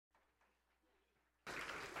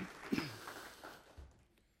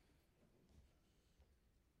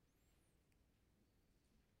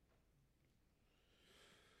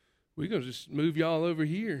We're going to just move y'all over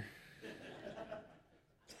here.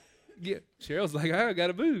 Yeah, Cheryl's like, I got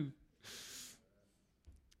to move.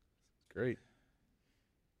 Great.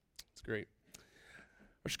 It's great.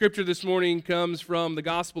 Our scripture this morning comes from the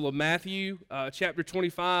Gospel of Matthew, chapter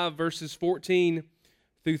 25, verses 14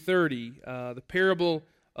 through 30. The parable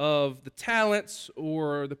of the talents,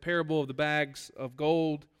 or the parable of the bags of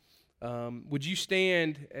gold. Would you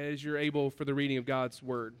stand as you're able for the reading of God's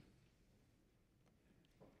word?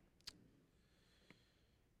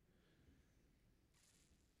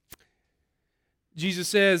 Jesus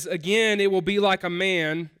says, "Again, it will be like a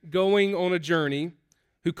man going on a journey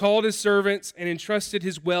who called his servants and entrusted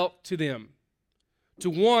his wealth to them. To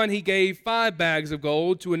one he gave 5 bags of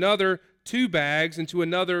gold, to another 2 bags, and to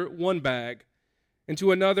another 1 bag, and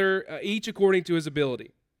to another each according to his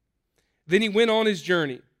ability. Then he went on his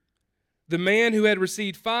journey. The man who had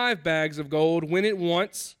received 5 bags of gold went at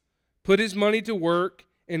once, put his money to work,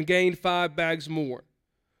 and gained 5 bags more.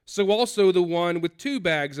 So also the one with 2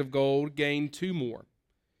 bags of gold gained 2 more.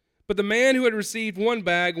 But the man who had received 1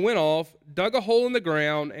 bag went off, dug a hole in the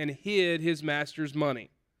ground, and hid his master's money.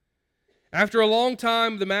 After a long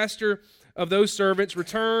time, the master of those servants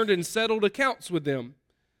returned and settled accounts with them.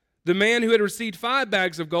 The man who had received 5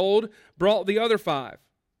 bags of gold brought the other 5.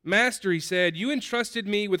 'Master,' he said, 'you entrusted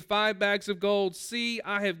me with 5 bags of gold. See,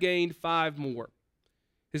 I have gained 5 more.'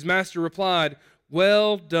 His master replied,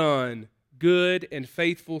 'Well done, good and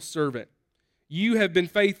faithful servant. You have been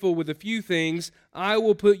faithful with a few things. I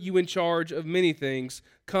will put you in charge of many things.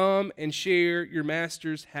 Come and share your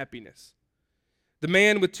master's happiness.' The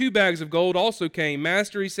man with 2 bags of gold also came.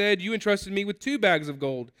 'Master,' he said, 'you entrusted me with 2 bags of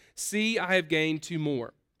gold. See, I have gained 2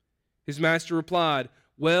 more.' His master replied,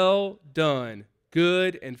 'Well done,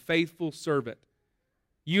 good and faithful servant.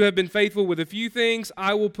 You have been faithful with a few things.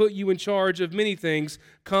 I will put you in charge of many things.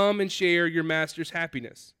 Come and share your master's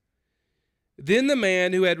happiness.' Then the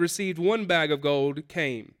man who had received 1 bag of gold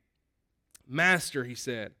came. 'Master,' he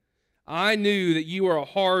said, 'I knew that you are a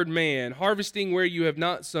hard man, harvesting where you have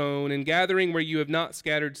not sown and gathering where you have not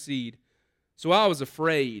scattered seed. So I was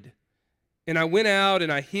afraid, and I went out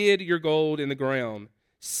and I hid your gold in the ground.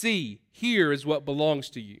 See, here is what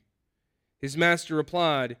belongs to you.' His master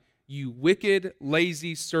replied, 'You wicked,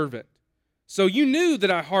 lazy servant. So you knew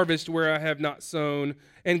that I harvest where I have not sown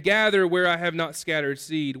and gather where I have not scattered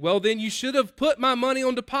seed. Well, then you should have put my money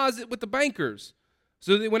on deposit with the bankers,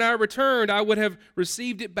 so that when I returned, I would have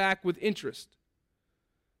received it back with interest.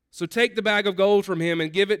 So take the bag of gold from him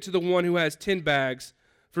and give it to the one who has 10 bags.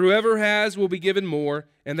 For whoever has will be given more,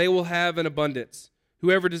 and they will have an abundance.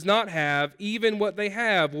 Whoever does not have, even what they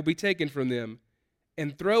have will be taken from them.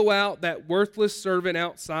 And throw out that worthless servant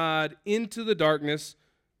outside into the darkness,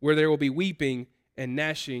 where there will be weeping and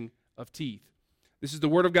gnashing of teeth.'" This is the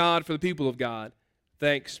word of God for the people of God.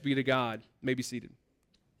 Thanks be to God. You may be seated.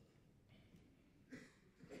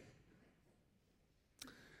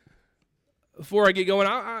 Before I get going,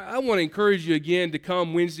 I want to encourage you again to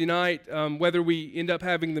come Wednesday night, whether we end up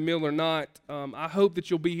having the meal or not. I hope that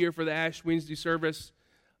you'll be here for the Ash Wednesday service.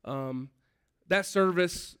 That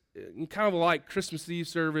service, kind of like Christmas Eve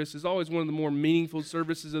service, is always one of the more meaningful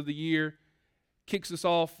services of the year. Kicks us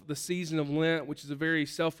off the season of Lent, which is a very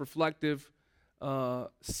self-reflective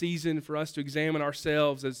season for us to examine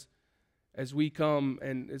ourselves as we come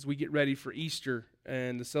and as we get ready for Easter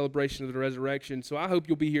and the celebration of the resurrection. So I hope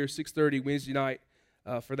you'll be here 6:30 Wednesday night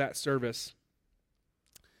for that service.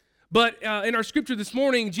 But in our scripture this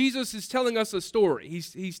morning, Jesus is telling us a story.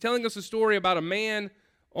 He's telling us a story about a man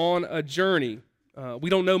on a journey. We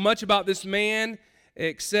don't know much about this man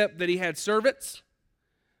except that he had servants.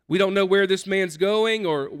 We don't know where this man's going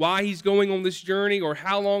or why he's going on this journey or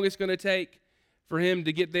how long it's going to take for him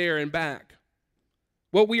to get there and back.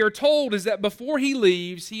 What we are told is that before he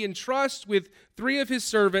leaves, he entrusts with 3 of his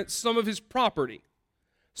servants some of his property.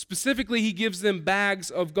 Specifically, he gives them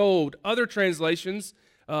bags of gold. Other translations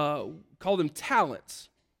call them talents.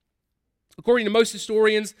 According to most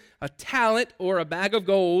historians, a talent, or a bag of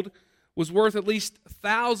gold, was worth at least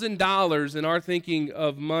 $1,000 in our thinking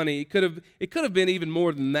of money. It could have been even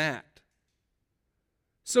more than that.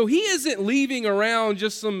 So he isn't leaving around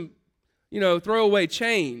just some, throwaway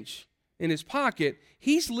change in his pocket.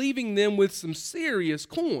 He's leaving them with some serious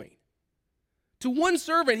coin. To one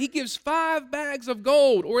servant, he gives 5 bags of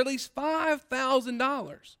gold, or at least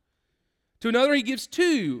 $5,000. To another, he gives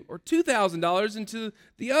 2 or $2,000, and to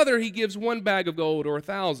the other, he gives 1 bag of gold, or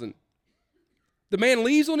 1,000. The man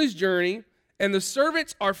leaves on his journey, and the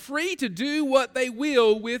servants are free to do what they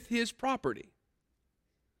will with his property.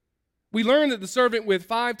 We learn that the servant with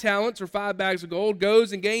 5 talents, or 5 bags of gold,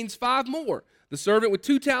 goes and gains 5 more. The servant with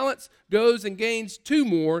 2 talents goes and gains 2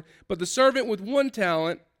 more, but the servant with 1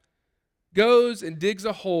 talent goes and digs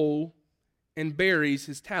a hole and buries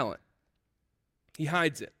his talent. He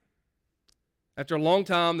hides it. After a long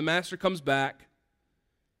time, the master comes back,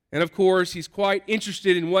 and of course, he's quite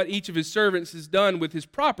interested in what each of his servants has done with his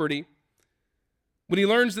property. When he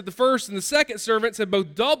learns that the first and the second servants have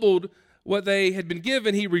both doubled what they had been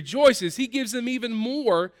given, he rejoices. He gives them even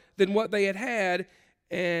more than what they had,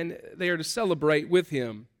 and they are to celebrate with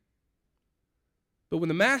him. But when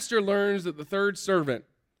the master learns that the third servant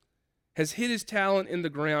has hid his talent in the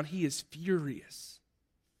ground, he is furious.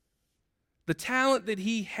 The talent that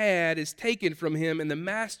he had is taken from him, and the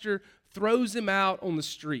master throws him out on the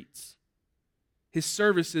streets. His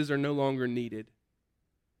services are no longer needed.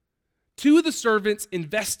 2 of the servants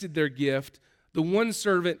invested their gift. The 1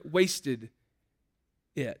 servant wasted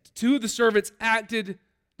it. 2 of the servants acted.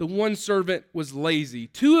 The 1 servant was lazy.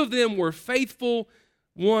 2 of them were faithful.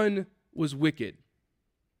 1 was wicked.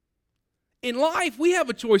 In life, we have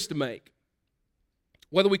a choice to make.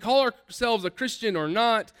 Whether we call ourselves a Christian or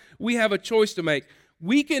not, we have a choice to make.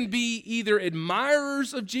 We can be either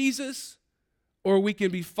admirers of Jesus or we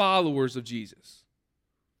can be followers of Jesus.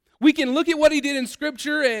 We can look at what he did in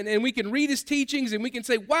Scripture and we can read his teachings and we can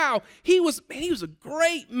say, wow, he was a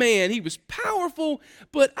great man. He was powerful,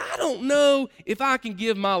 but I don't know if I can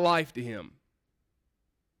give my life to him.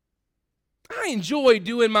 I enjoy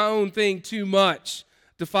doing my own thing too much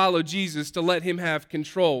to follow Jesus, to let him have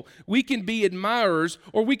control. We can be admirers,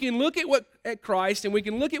 or we can look at Christ and we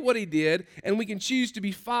can look at what he did and we can choose to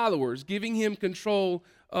be followers, giving him control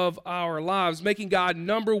of our lives, making God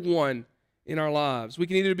number 1 in our lives. We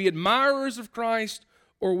can either be admirers of Christ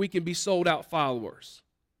or we can be sold out followers.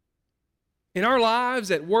 In our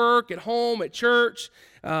lives, at work, at home, at church,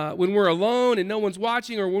 when we're alone and no one's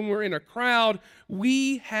watching, or when we're in a crowd,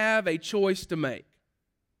 we have a choice to make.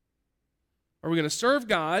 Are we going to serve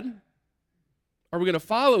God? Are we going to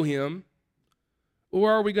follow him?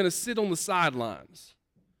 Or are we going to sit on the sidelines?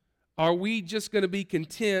 Are we just going to be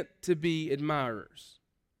content to be admirers?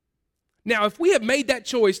 Now, if we have made that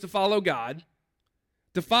choice to follow God,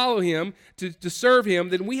 to follow him, to serve him,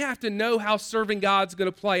 then we have to know how serving God's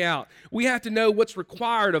going to play out. We have to know what's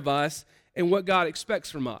required of us and what God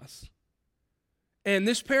expects from us. And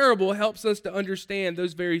this parable helps us to understand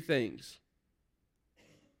those very things.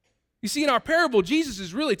 You see, in our parable, Jesus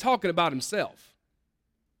is really talking about himself.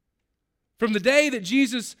 From the day that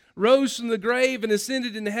Jesus rose from the grave and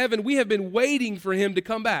ascended into heaven, we have been waiting for him to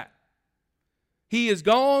come back. He is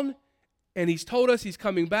gone, and he's told us he's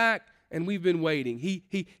coming back, and we've been waiting.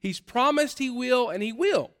 He's promised he will, and he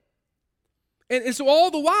will. And so all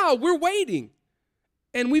the while, we're waiting,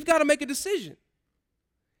 and we've got to make a decision.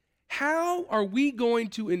 How are we going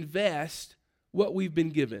to invest what we've been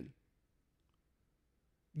given?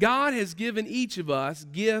 God has given each of us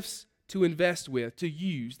gifts to invest with, to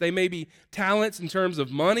use. They may be talents in terms of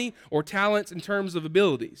money or talents in terms of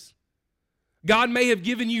abilities. God may have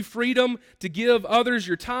given you freedom to give others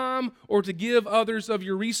your time or to give others of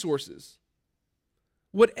your resources.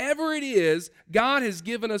 Whatever it is, God has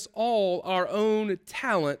given us all our own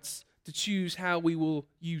talents to choose how we will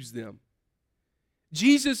use them.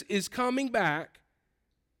 Jesus is coming back,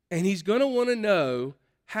 and he's going to want to know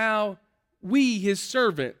how we, his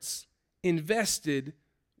servants, invested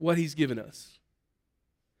what he's given us.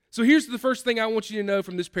 So here's the first thing I want you to know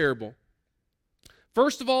from this parable.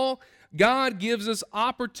 First of all, God gives us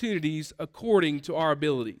opportunities according to our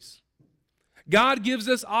abilities. God gives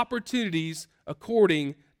us opportunities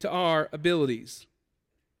according to our abilities.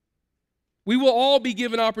 We will all be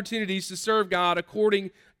given opportunities to serve God according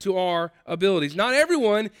to our abilities. Not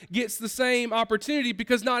everyone gets the same opportunity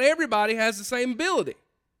because not everybody has the same ability.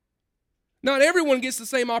 Not everyone gets the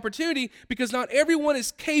same opportunity because not everyone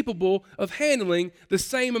is capable of handling the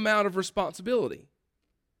same amount of responsibility.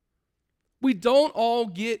 We don't all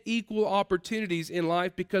get equal opportunities in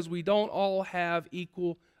life because we don't all have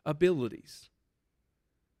equal abilities.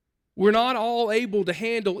 We're not all able to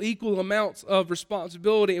handle equal amounts of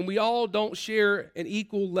responsibility, and we all don't share an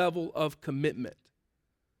equal level of commitment.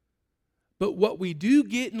 But what we do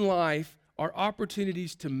get in life are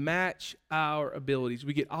opportunities to match our abilities.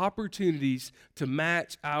 We get opportunities to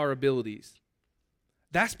match our abilities.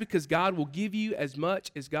 That's because God will give you as much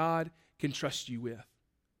as God can trust you with.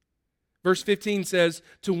 Verse 15 says,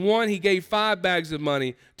 to one he gave 5 bags of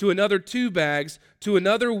money, to another 2 bags, to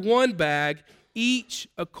another 1 bag, each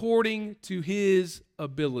according to his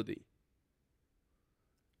ability.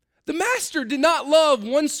 The master did not love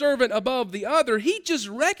one servant above the other. He just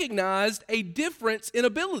recognized a difference in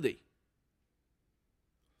ability.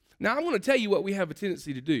 Now, I want to tell you what we have a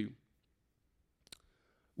tendency to do.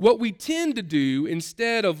 what we tend to do,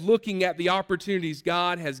 instead of looking at the opportunities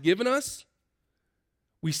God has given us,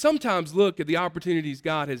 we sometimes look at the opportunities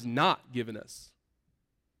God has not given us.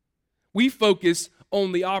 We focus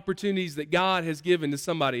on the opportunities that God has given to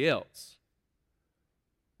somebody else.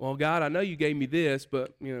 Well, God, I know you gave me this,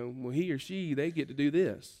 but, well, he or she, they get to do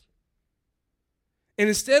this. And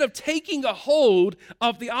instead of taking a hold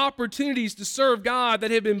of the opportunities to serve God that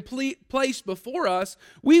have been placed before us,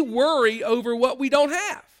 we worry over what we don't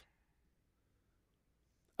have.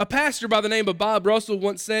 A pastor by the name of Bob Russell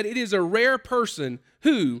once said, "It is a rare person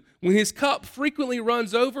who, when his cup frequently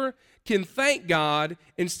runs over, can thank God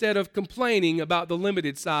instead of complaining about the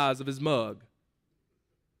limited size of his mug."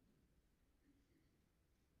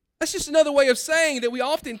 That's just another way of saying that we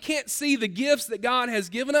often can't see the gifts that God has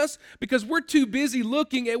given us because we're too busy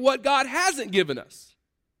looking at what God hasn't given us.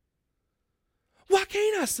 Why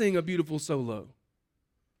can't I sing a beautiful solo?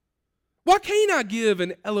 Why can't I give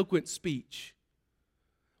an eloquent speech?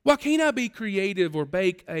 Why can't I be creative or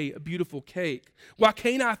bake a beautiful cake? Why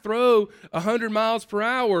can't I throw 100 miles per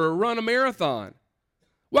hour or run a marathon?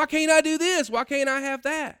 Why can't I do this? Why can't I have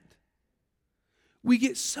that? We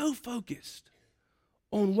get so focused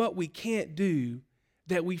on what we can't do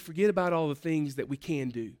that we forget about all the things that we can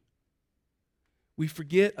do. We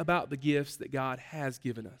forget about the gifts that God has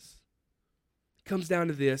given us. It comes down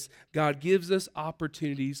to this: God gives us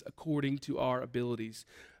opportunities according to our abilities.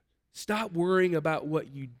 Stop worrying about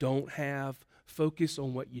what you don't have. Focus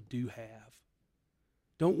on what you do have.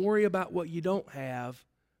 Don't worry about what you don't have.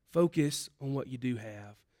 Focus on what you do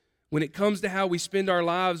have. When it comes to how we spend our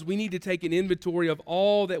lives, we need to take an inventory of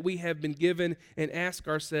all that we have been given and ask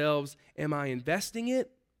ourselves, am I investing it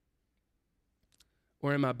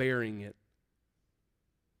or am I burying it?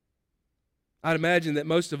 I'd imagine that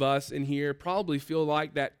most of us in here probably feel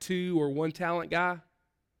like that 2 or 1 talent guy.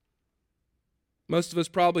 Most of us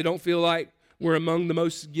probably don't feel like we're among the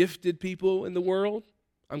most gifted people in the world.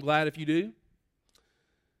 I'm glad if you do.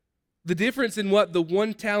 The difference in what the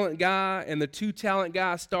 1 talent guy and the 2 talent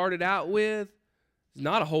guy started out with is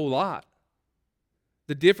not a whole lot.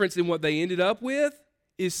 The difference in what they ended up with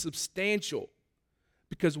is substantial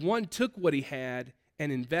because one took what he had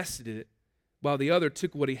and invested it while the other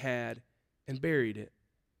took what he had and buried it.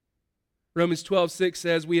 Romans 12:6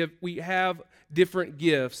 says we have different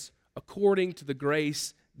gifts according to the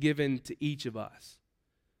grace given to each of us.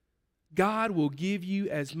 God will give you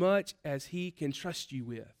as much as he can trust you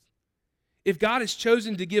with. If God has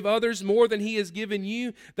chosen to give others more than he has given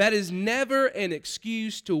you, that is never an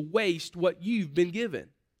excuse to waste what you've been given.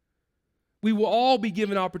 We will all be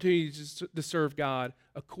given opportunities to serve God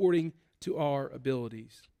according to our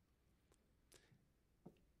abilities.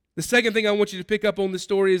 The second thing I want you to pick up on the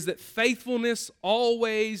story is that faithfulness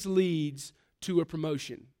always leads to a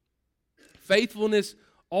promotion. Faithfulness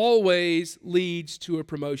always leads to a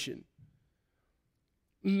promotion.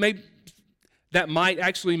 Maybe that might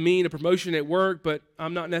actually mean a promotion at work, but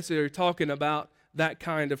I'm not necessarily talking about that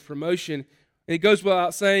kind of promotion. And it goes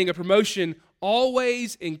without saying, a promotion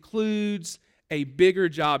always includes a bigger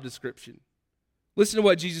job description. Listen to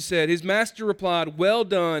what Jesus said. His master replied, "Well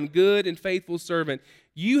done, good and faithful servant.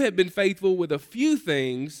 You have been faithful with a few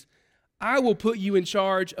things. I will put you in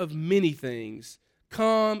charge of many things.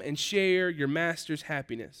 Come and share your master's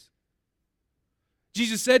happiness."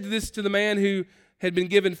 Jesus said this to the man who had been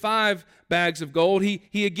given 5 bags of gold.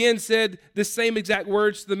 He again said the same exact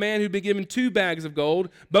words to the man who'd been given 2 bags of gold.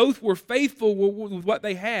 Both were faithful with what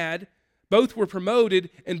they had. Both were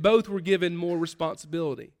promoted, and both were given more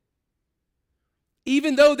responsibility.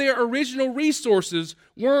 Even though their original resources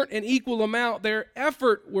weren't an equal amount, their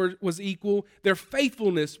effort was equal, their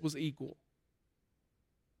faithfulness was equal.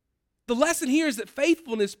 The lesson here is that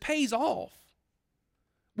faithfulness pays off.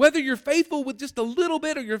 Whether you're faithful with just a little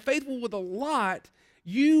bit or you're faithful with a lot,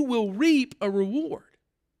 you will reap a reward.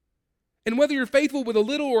 And whether you're faithful with a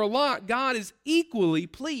little or a lot, God is equally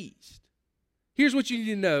pleased. Here's what you need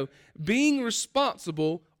to know. Being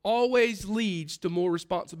responsible always leads to more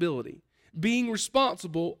responsibility. Being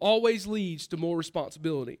responsible always leads to more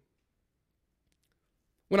responsibility.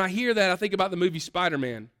 When I hear that, I think about the movie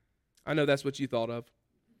Spider-Man. I know that's what you thought of.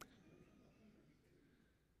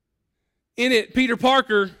 In it, Peter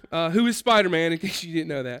Parker, who is Spider-Man, in case you didn't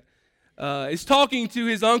know that, is talking to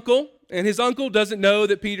his uncle, and his uncle doesn't know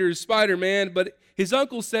that Peter is Spider-Man, but his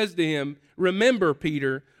uncle says to him, "Remember,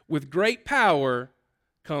 Peter, with great power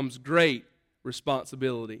comes great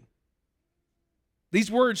responsibility." These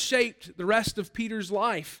words shaped the rest of Peter's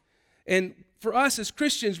life. And for us as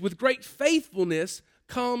Christians, with great faithfulness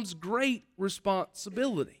comes great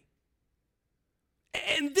responsibility.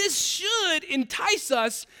 And this should entice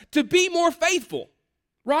us to be more faithful.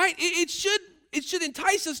 right? It should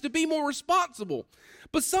entice us to be more responsible.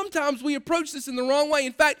 But sometimes we approach this in the wrong way.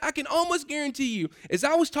 In fact, I can almost guarantee you, as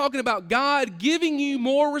I was talking about God giving you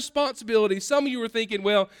more responsibility, some of you were thinking,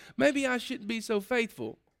 well, maybe I shouldn't be so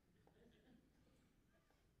faithful.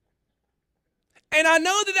 And I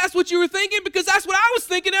know that that's what you were thinking because that's what I was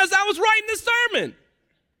thinking as I was writing this sermon.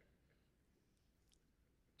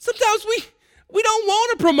 Sometimes we don't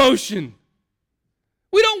want a promotion.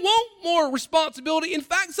 We don't want more responsibility. In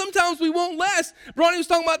fact, sometimes we want less. Bronnie was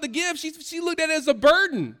talking about the gift. She looked at it as a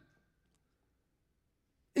burden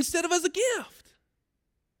instead of as a gift.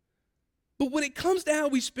 But when it comes to how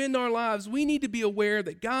we spend our lives, we need to be aware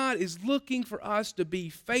that God is looking for us to be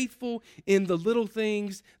faithful in the little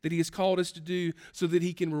things that He has called us to do so that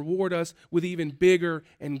He can reward us with even bigger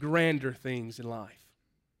and grander things in life.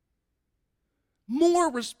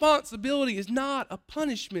 More responsibility is not a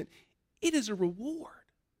punishment. It is a reward.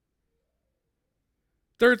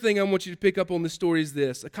 Third thing I want you to pick up on this story is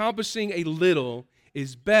this. Accomplishing a little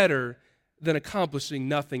is better than accomplishing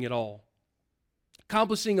nothing at all.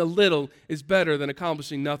 Accomplishing a little is better than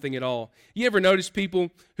accomplishing nothing at all. You ever notice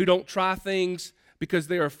people who don't try things because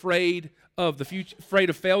they're afraid of the future, afraid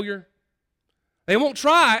of failure? They won't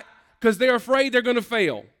try it because they're afraid they're going to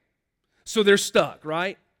fail. So they're stuck,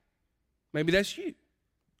 right? Maybe that's you.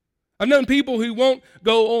 I've known people who won't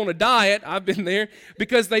go on a diet, I've been there,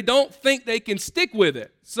 because they don't think they can stick with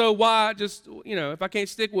it. So why just, if I can't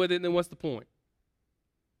stick with it, then what's the point?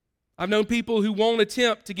 I've known people who won't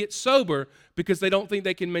attempt to get sober because they don't think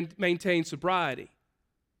they can maintain sobriety.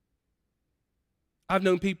 I've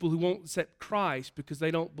known people who won't accept Christ because they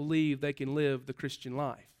don't believe they can live the Christian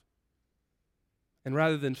life. And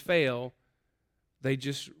rather than fail, they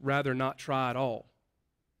just rather not try at all.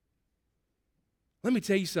 Let me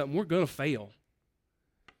tell you something, we're going to fail.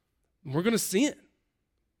 We're going to sin.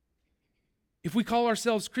 If we call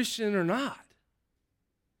ourselves Christian or not.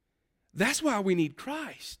 That's why we need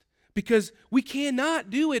Christ. Because we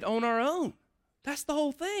cannot do it on our own. That's the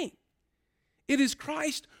whole thing. It is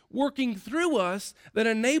Christ working through us that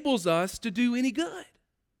enables us to do any good.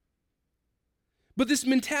 But this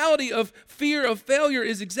mentality of fear of failure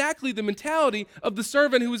is exactly the mentality of the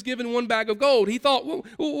servant who was given one bag of gold. He thought,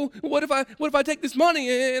 well, what if I take this money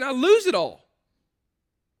and I lose it all?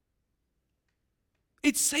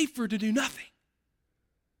 It's safer to do nothing.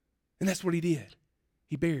 And that's what he did.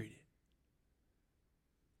 He buried it.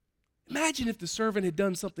 Imagine if the servant had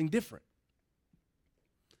done something different.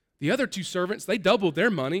 The other two servants, they doubled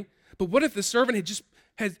their money. But what if the servant had just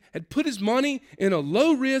had put his money in a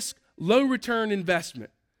low-risk, low-return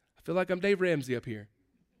investment? I feel like I'm Dave Ramsey up here.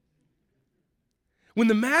 When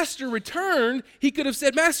the master returned, he could have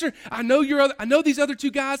said, Master, I know these other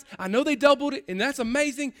two guys. I know they doubled it, and that's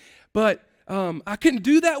amazing, but I couldn't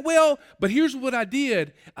do that well. But here's what I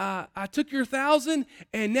did. I took your 1,000,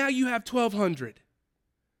 and now you have 1,200.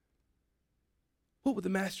 What would the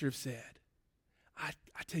master have said?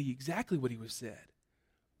 I tell you exactly what he would have said.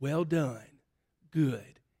 Well done,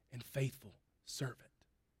 good and faithful servant.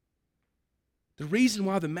 The reason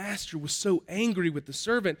why the master was so angry with the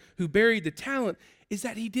servant who buried the talent is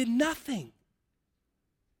that he did nothing.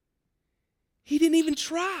 He didn't even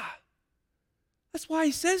try. That's why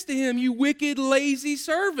he says to him, you wicked, lazy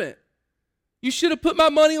servant. You should have put my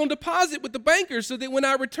money on deposit with the banker so that when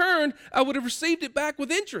I returned, I would have received it back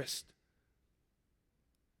with interest.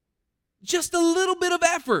 Just a little bit of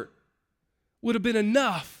effort would have been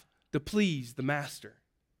enough to please the master.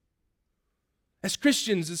 As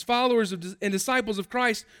Christians, as followers of and disciples of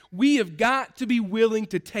Christ, we have got to be willing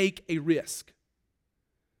to take a risk.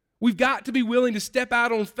 We've got to be willing to step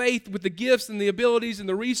out on faith with the gifts and the abilities and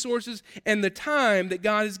the resources and the time that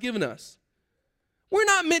God has given us. We're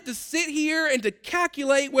not meant to sit here and to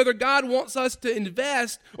calculate whether God wants us to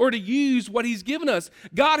invest or to use what He's given us.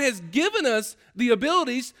 God has given us the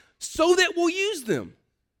abilities so that we'll use them.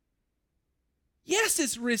 Yes,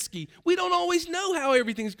 it's risky. We don't always know how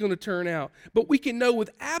everything's going to turn out, but we can know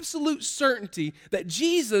with absolute certainty that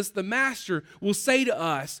Jesus, the Master, will say to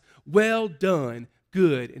us, well done,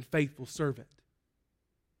 good and faithful servant.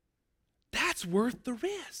 That's worth the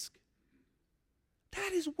risk.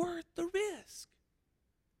 That is worth the risk.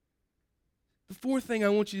 The fourth thing I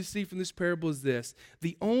want you to see from this parable is this.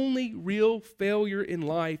 The only real failure in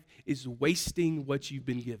life is wasting what you've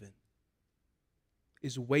been given.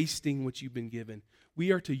 Is wasting what you've been given.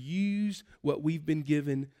 We are to use what we've been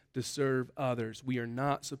given to serve others. We are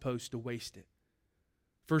not supposed to waste it.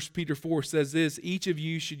 1 Peter 4 says this, each of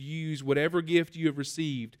you should use whatever gift you have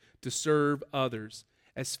received to serve others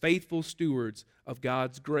as faithful stewards of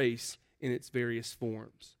God's grace in its various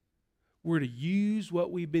forms. We're to use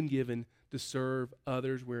what we've been given to serve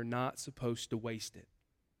others. We're not supposed to waste it.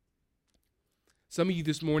 Some of you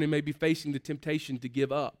this morning may be facing the temptation to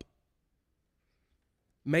give up.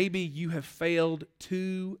 Maybe you have failed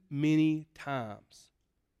too many times.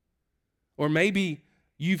 Or maybe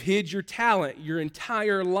you've hid your talent your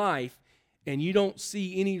entire life and you don't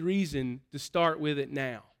see any reason to start with it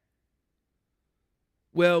now.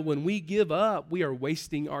 Well, when we give up, we are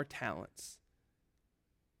wasting our talents.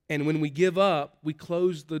 And when we give up, we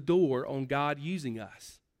close the door on God using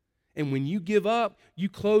us. And when you give up, you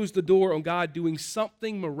close the door on God doing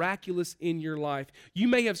something miraculous in your life. You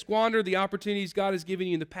may have squandered the opportunities God has given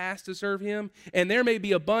you in the past to serve Him, and there may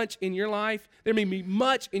be a bunch in your life, there may be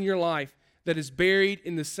much in your life that is buried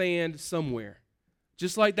in the sand somewhere.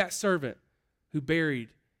 Just like that servant who buried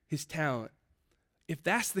his talent. If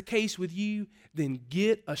that's the case with you, then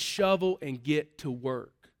get a shovel and get to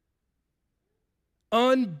work.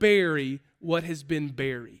 Unbury what has been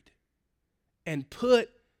buried and put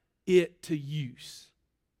it to use.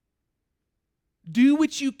 Do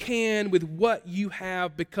what you can with what you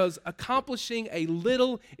have, because accomplishing a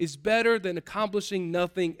little is better than accomplishing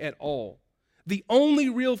nothing at all. The only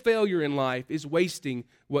real failure in life is wasting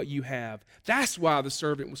what you have. That's why the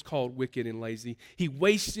servant was called wicked and lazy. He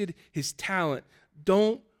wasted his talent.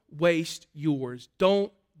 Don't waste yours.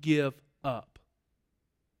 Don't give up.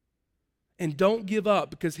 And don't give up,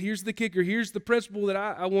 because here's the kicker. Here's the principle that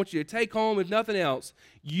I want you to take home, if nothing else.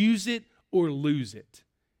 Use it or lose it.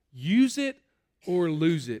 Use it or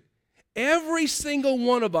lose it. Every single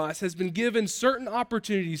one of us has been given certain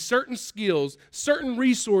opportunities, certain skills, certain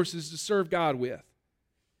resources to serve God with.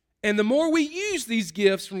 And the more we use these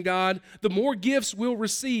gifts from God, the more gifts we'll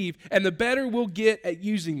receive, and the better we'll get at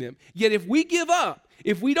using them. Yet if we give up,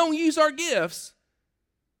 if we don't use our gifts,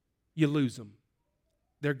 you lose them.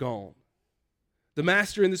 They're gone. The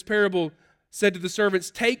master in this parable said to the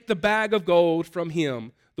servants, "Take the bag of gold from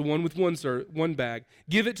him," the one with one bag.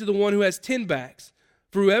 "Give it to the one who has 10 bags.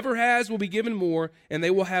 For whoever has will be given more, and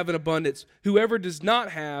they will have an abundance. Whoever does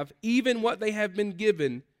not have, even what they have been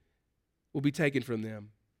given, will be taken from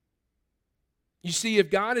them." You see, if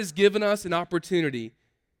God has given us an opportunity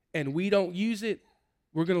and we don't use it,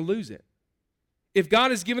 we're going to lose it. If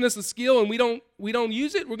God has given us a skill and we don't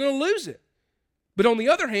use it, we're going to lose it. But on the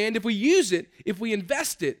other hand, if we use it, if we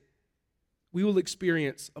invest it, we will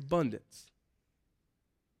experience abundance.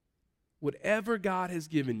 Whatever God has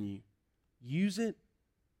given you, use it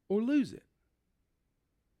or lose it.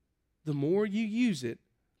 The more you use it,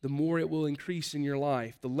 the more it will increase in your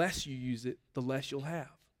life. The less you use it, the less you'll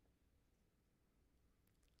have.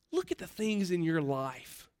 Look at the things in your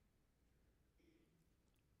life.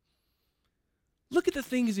 Look at the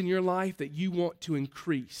things in your life that you want to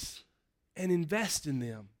increase and invest in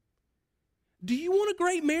them. Do you want a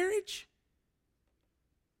great marriage?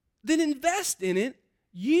 Then invest in it,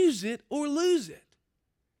 use it, or lose it.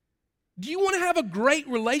 Do you want to have a great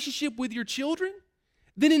relationship with your children?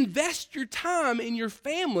 Then invest your time in your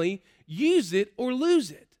family, use it, or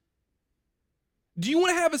lose it. Do you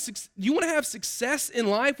want to have success in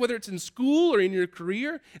life, whether it's in school or in your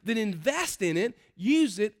career? Then invest in it,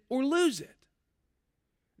 use it, or lose it.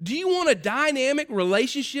 Do you want a dynamic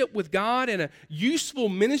relationship with God and a useful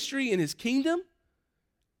ministry in His kingdom?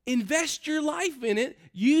 Invest your life in it,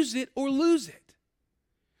 use it, or lose it.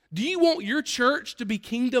 Do you want your church to be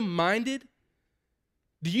kingdom-minded?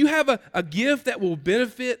 Do you have a gift that will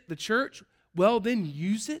benefit the church? Well, then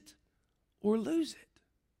use it or lose it.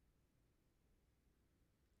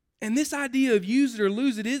 And this idea of use it or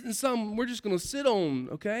lose it isn't something we're just going to sit on,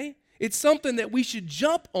 okay? It's something that we should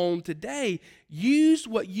jump on today. Use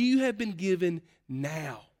what you have been given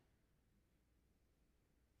now.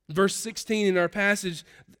 Verse 16 in our passage,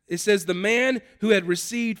 it says, "The man who had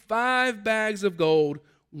received 5 bags of gold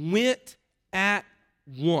went at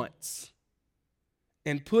once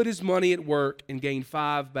and put his money at work and gained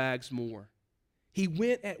 5 bags more." He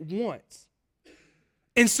went at once.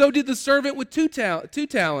 And so did the servant with 2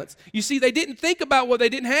 talents. You see, they didn't think about what they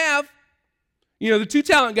didn't have. You know, the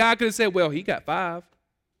 2-talent guy could have said, well, he got 5.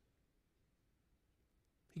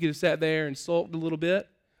 He could have sat there and sulked a little bit.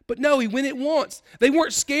 But no, he went at once. They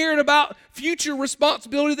weren't scared about future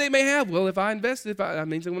responsibility they may have. Well, if I invest, that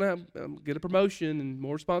means I'm going to get a promotion and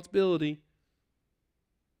more responsibility.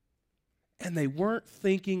 And they weren't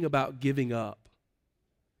thinking about giving up.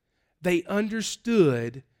 They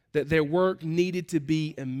understood that their work needed to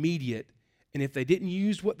be immediate. And if they didn't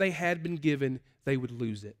use what they had been given, they would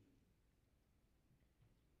lose it.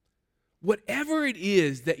 Whatever it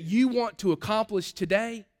is that you want to accomplish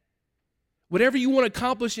today, whatever you want to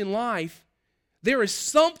accomplish in life, there is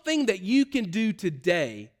something that you can do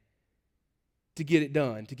today to get it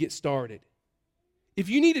done, to get started. If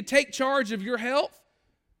you need to take charge of your health,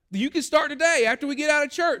 you can start today. After we get out of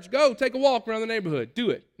church, go take a walk around the neighborhood. Do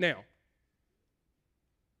it now.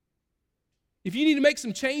 If you need to make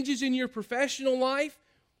some changes in your professional life,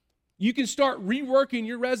 you can start reworking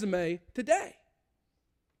your resume today.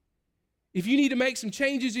 If you need to make some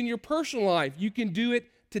changes in your personal life, you can do it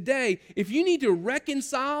today. If you need to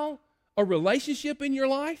reconcile a relationship in your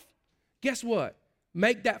life, guess what?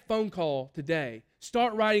 Make that phone call today.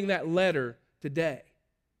 Start writing that letter today.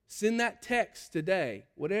 Send that text today,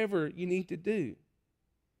 whatever you need to do.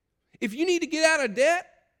 If you need to get out of debt,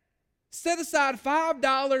 set aside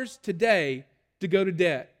 $5 today to go to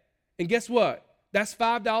debt. And guess what? That's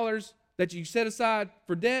 $5 that you set aside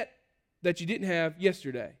for debt that you didn't have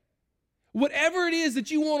yesterday. Whatever it is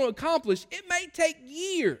that you want to accomplish, it may take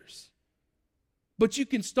years, but you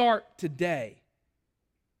can start today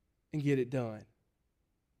and get it done.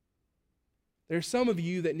 There's some of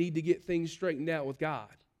you that need to get things straightened out with God.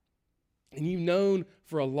 And you've known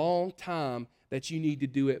for a long time that you need to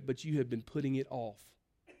do it, but you have been putting it off.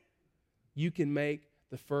 You can make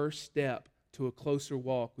the first step to a closer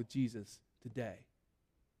walk with Jesus today.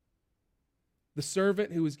 The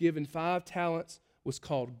servant who was given 5 talents was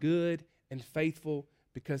called good and faithful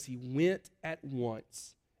because he went at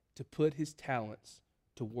once to put his talents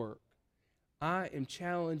to work. I am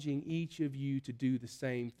challenging each of you to do the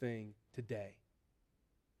same thing today.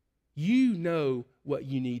 You know what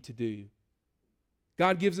you need to do.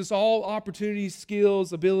 God gives us all opportunities,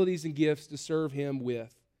 skills, abilities, and gifts to serve Him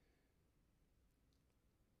with.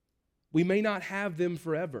 We may not have them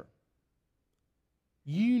forever.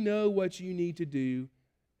 You know what you need to do,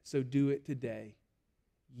 so do it today.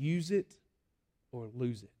 Use it or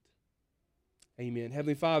lose it. Amen.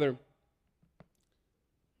 Heavenly Father,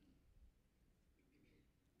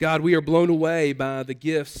 God, we are blown away by the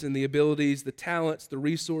gifts and the abilities, the talents, the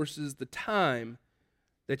resources, the time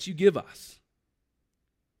that you give us.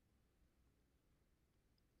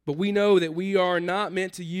 But we know that we are not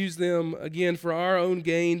meant to use them, again, for our own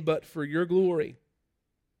gain, but for your glory.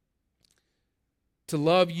 To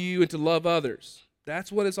love you and to love others.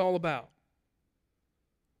 That's what it's all about.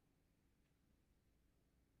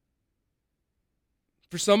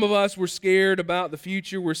 For some of us, we're scared about the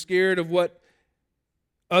future. We're scared of what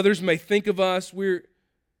others may think of us. We've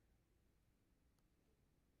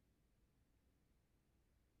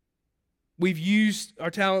used our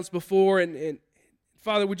talents before, and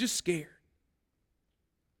Father, we're just scared.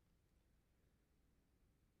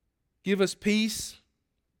 Give us peace.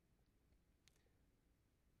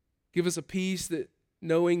 Give us a peace that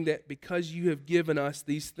knowing that because you have given us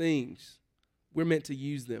these things, we're meant to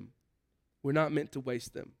use them. We're not meant to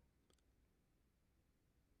waste them.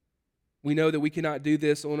 We know that we cannot do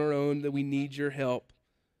this on our own, that we need your help.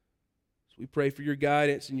 So we pray for your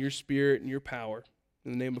guidance and your spirit and your power.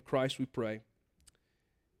 In the name of Christ we pray.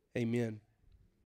 Amen.